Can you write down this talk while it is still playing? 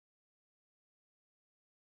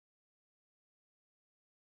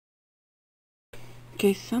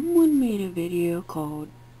Okay, someone made a video called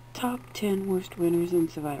Top 10 Worst Winners in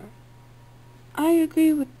Survivor. I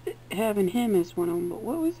agree with having him as one of them, but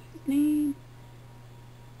what was his name?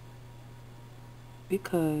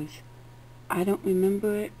 Because I don't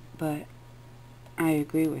remember it, but I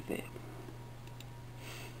agree with it.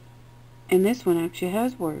 And this one actually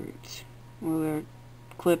has words, or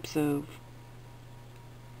clips of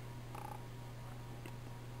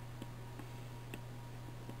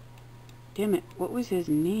damn it, what was his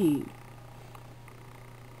name?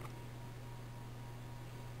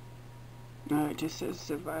 Oh, it just says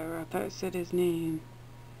Survivor. I thought it said his name.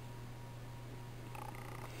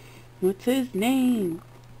 What's his name?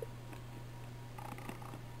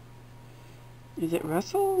 Is it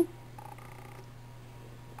Russell?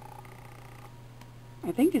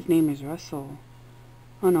 I think his name is Russell.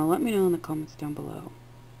 Oh no, let me know in the comments down below.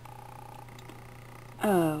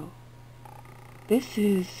 Oh. This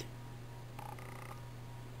is...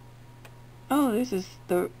 Oh, this is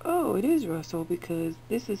the... Oh, it is Russell because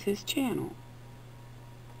this is his channel.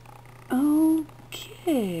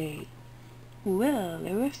 Okay. Well,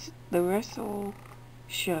 the Russell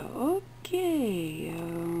show. Okay.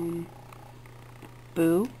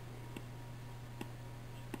 Boo.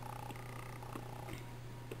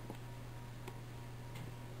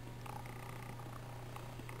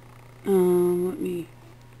 Let me...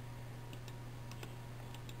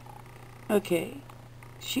 Okay.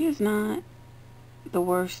 She is not the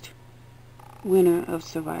worst winner of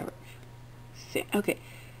Survivor. Okay.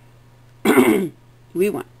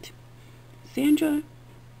 Rewind. Sandra,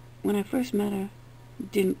 when I first met her,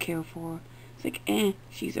 didn't care for her. It's like,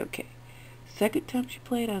 she's okay. Second time she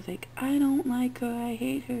played, I was like, I don't like her, I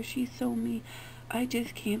hate her, she's so mean, I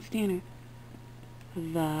just can't stand her.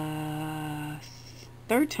 The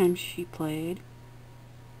third time she played,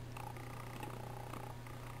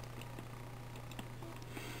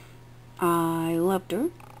 I loved her.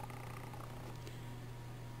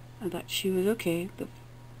 I thought she was okay,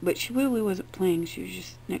 but she really wasn't playing. She was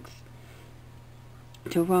just next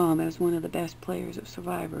to Rob as one of the best players of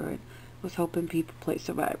Survivor and was helping people play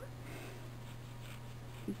Survivor.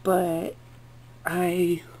 But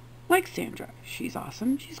I like Sandra. She's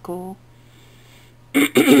awesome. She's cool.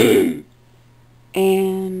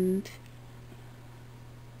 And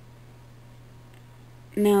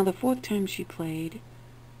now the fourth time she played,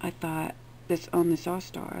 I thought on this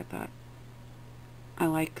All-Star, I thought I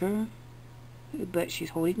like her, but she's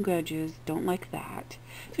holding grudges, don't like that.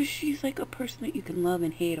 So she's like a person that you can love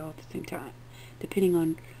and hate all at the same time, depending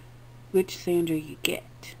on which Sandra you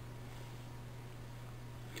get.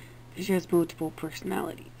 She has multiple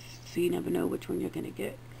personalities, so you never know which one you're gonna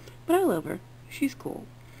get. But I love her. She's cool.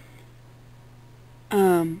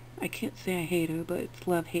 I can't say I hate her, but it's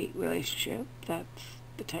love-hate relationship. That's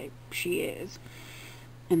the type she is.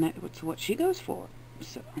 And that's what she goes for.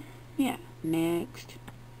 So, yeah. Next.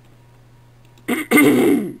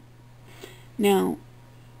 Now,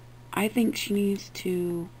 I think she needs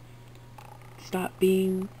to stop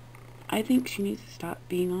being... I think she needs to stop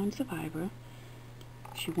being on Survivor.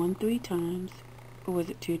 She won 3 times. Or was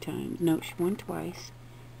it 2 times? No, she won twice.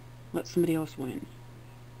 Let somebody else win.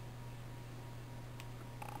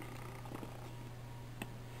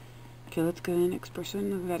 Okay, let's go to the next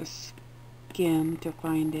person. We've got to skim to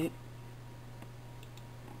find it.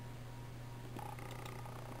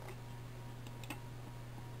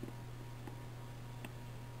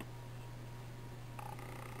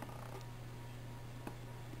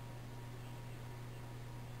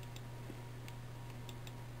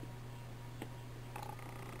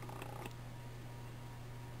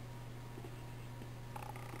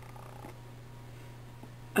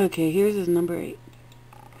 Okay, here's his number 8.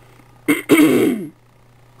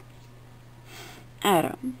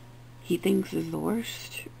 Adam. He thinks is the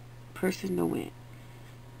worst person to win.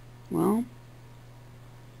 Well,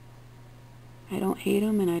 I don't hate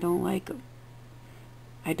him and I don't like him.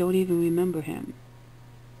 I don't even remember him.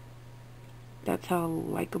 That's how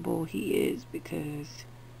likable he is, because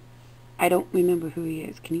I don't remember who he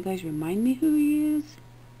is. Can you guys remind me who he is?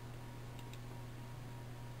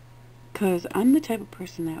 Because I'm the type of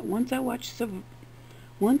person that once I watch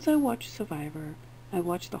Survivor, I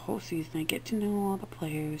watch the whole season. I get to know all the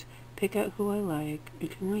players, pick out who I like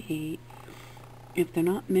and who I hate. If they're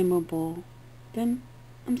not memorable, then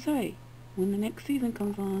I'm sorry. When the next season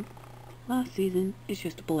comes on, last season is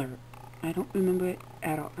just a blur. I don't remember it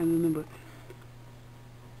at all. I remember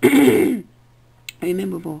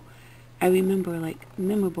I remember like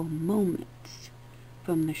memorable moments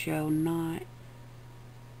from the show, not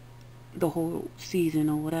the whole season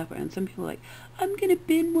or whatever. And some people are like, I'm gonna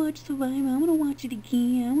binge watch Survivor, I'm gonna watch it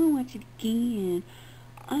again,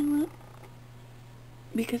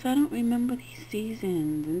 because I don't remember these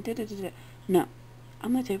seasons and da-da-da-da. No,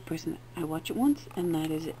 I'm the type of person that I watch it once and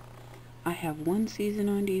that is it. I have one season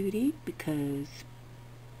on DVD because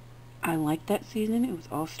I liked that season. It was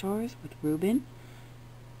All Stars with Rubert,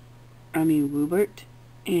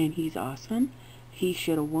 and he's awesome. He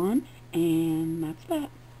should have won, and that's that.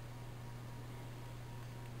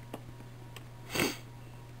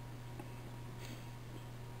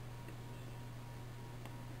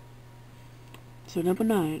 So number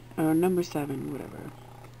 9, or number 7, whatever.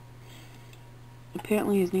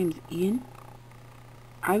 Apparently his name's Ian.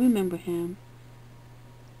 I remember him.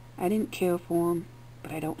 I didn't care for him,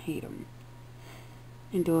 but I don't hate him.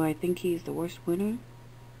 And do I think he's the worst winner?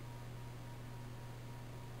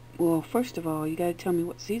 Well, first of all, you gotta tell me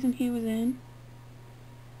what season he was in,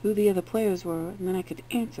 who the other players were, and then I could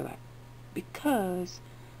answer that. Because,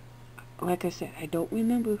 like I said, I don't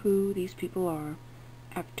remember who these people are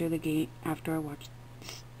after the game, after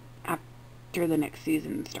the next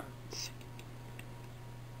season starts.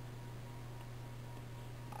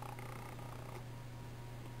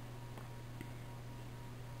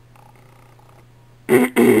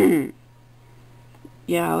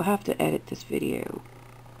 Yeah, I'll have to edit this video.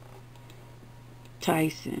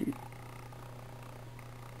 Tyson.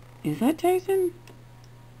 Is that Tyson?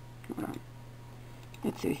 Hold on.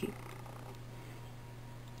 Let's see here.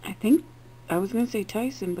 I think I was gonna say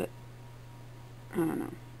Tyson, but I don't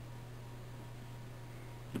know.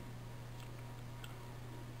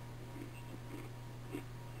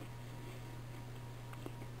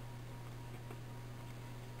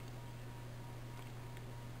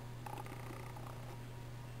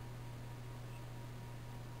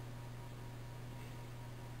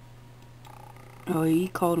 Oh, he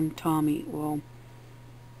called him Tommy. Well,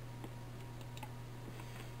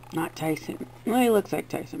 not Tyson. Well, he looks like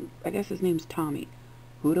Tyson. I guess his name's Tommy.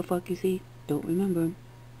 Who the fuck is he? Don't remember him.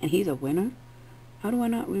 And he's a winner? How do I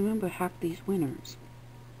not remember half these winners?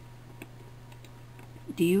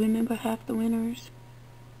 Do you remember half the winners?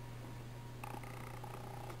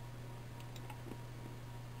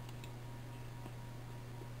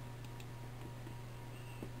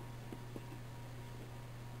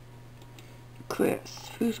 Chris.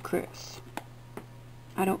 Who's Chris?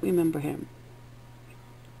 I don't remember him.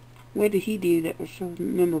 What did he do that was so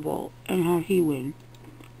memorable, and how did he win?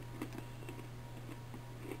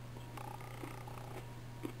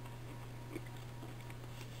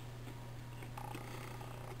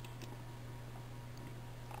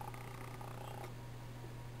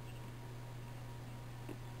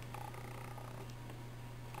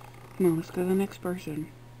 Come on, let's go to the next person.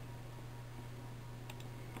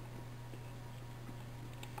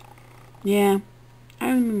 Yeah,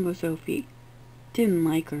 I remember Sophie. Didn't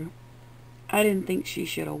like her. I didn't think she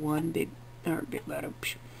should have won Big Brother.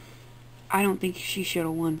 I don't think she should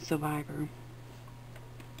have won Survivor.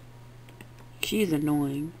 She's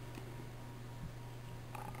annoying.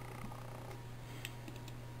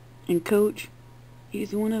 And Coach,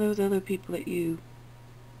 he's one of those other people that you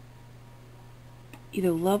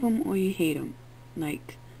either love him or you hate him.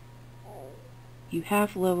 Like, you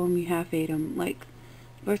half love him, you half hate him. Like,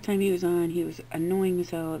 first time he was on, he was annoying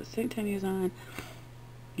as hell. The second time he was on,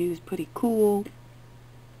 he was pretty cool.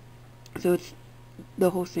 So it's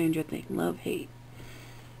the whole Sandra thing. Love, hate.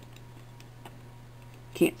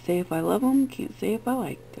 Can't say if I love him, can't say if I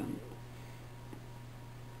like them.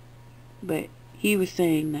 But he was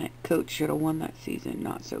saying that Coach should have won that season,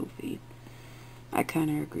 not Sophie. I kind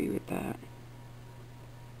of agree with that.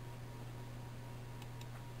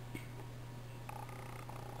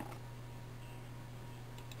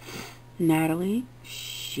 Natalie,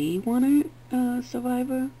 she won a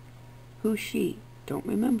Survivor. Who's she? Don't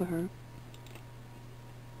remember her.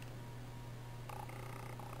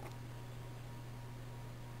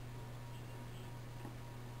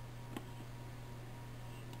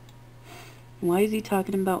 Why is he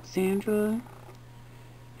talking about Sandra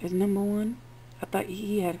as number 1? I thought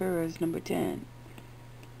he had her as number 10.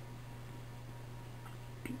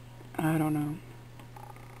 I don't know.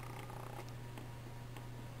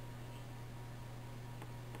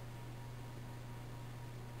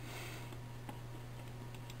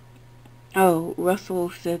 Oh, Russell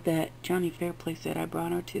said that Johnny Fairplay said I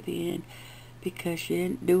brought her to the end because she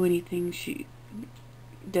didn't do anything. She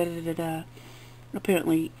da-da-da-da.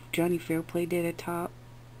 Apparently, Johnny Fairplay did a top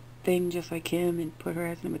thing just like him and put her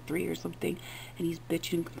as number 3 or something. And he's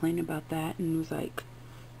bitching and complaining about that and was like,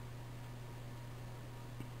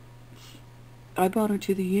 I brought her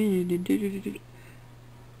to the end and da-da-da-da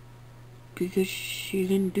because she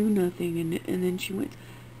didn't do nothing. And then she went,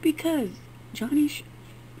 because Johnny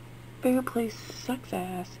Fairplay sucks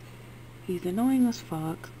ass. He's annoying as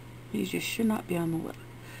fuck. He just should not be on the list.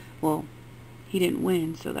 Well, he didn't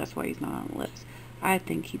win, so that's why he's not on the list. I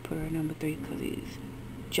think he put her at number 3 because he's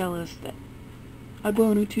jealous that I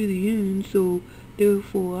brought her to the end, so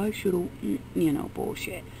therefore I should have, you know,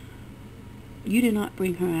 bullshit. You did not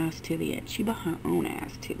bring her ass to the end. She brought her own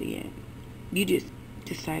ass to the end. You just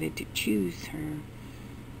decided to choose her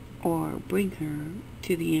or bring her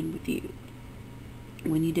to the end with you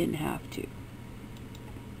when you didn't have to.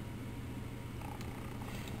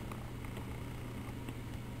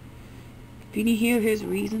 If you need to hear his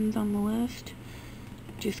reasons on the list,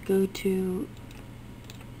 just go to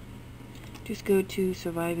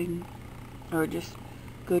surviving, or just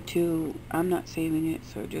go to, I'm not saving it,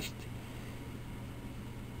 so just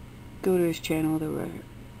go to his channel, The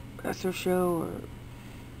Wrestler Show,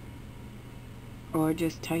 or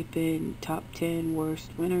just type in top 10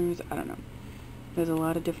 worst winners. I don't know. There's a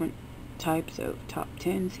lot of different types of top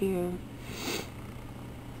 10s here.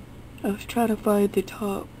 I was trying to find the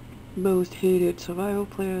top most hated survival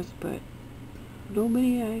players, but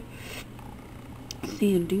nobody I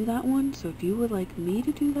see him do that one. So if you would like me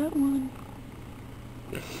to do that one,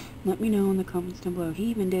 let me know in the comments down below. He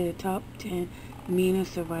even did a top 10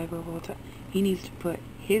 meanest survivor of all time. He needs to put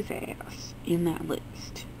his ass in that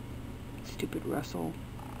list. Stupid Russell.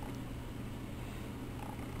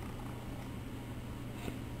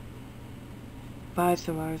 Five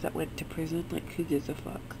survivors that went to prison. Like, who gives a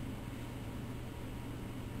fuck?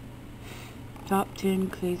 Top 10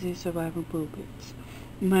 craziest survivor bullshits.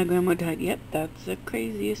 My grandma died. Yep, that's the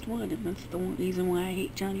craziest one, and that's the one reason why I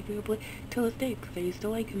hate Johnny Fairplay till this day, because I used to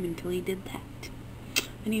like him until he did that.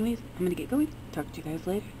 Anyways, I'm gonna get going. Talk to you guys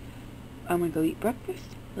later. I'm gonna go eat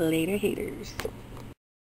breakfast. Later, haters.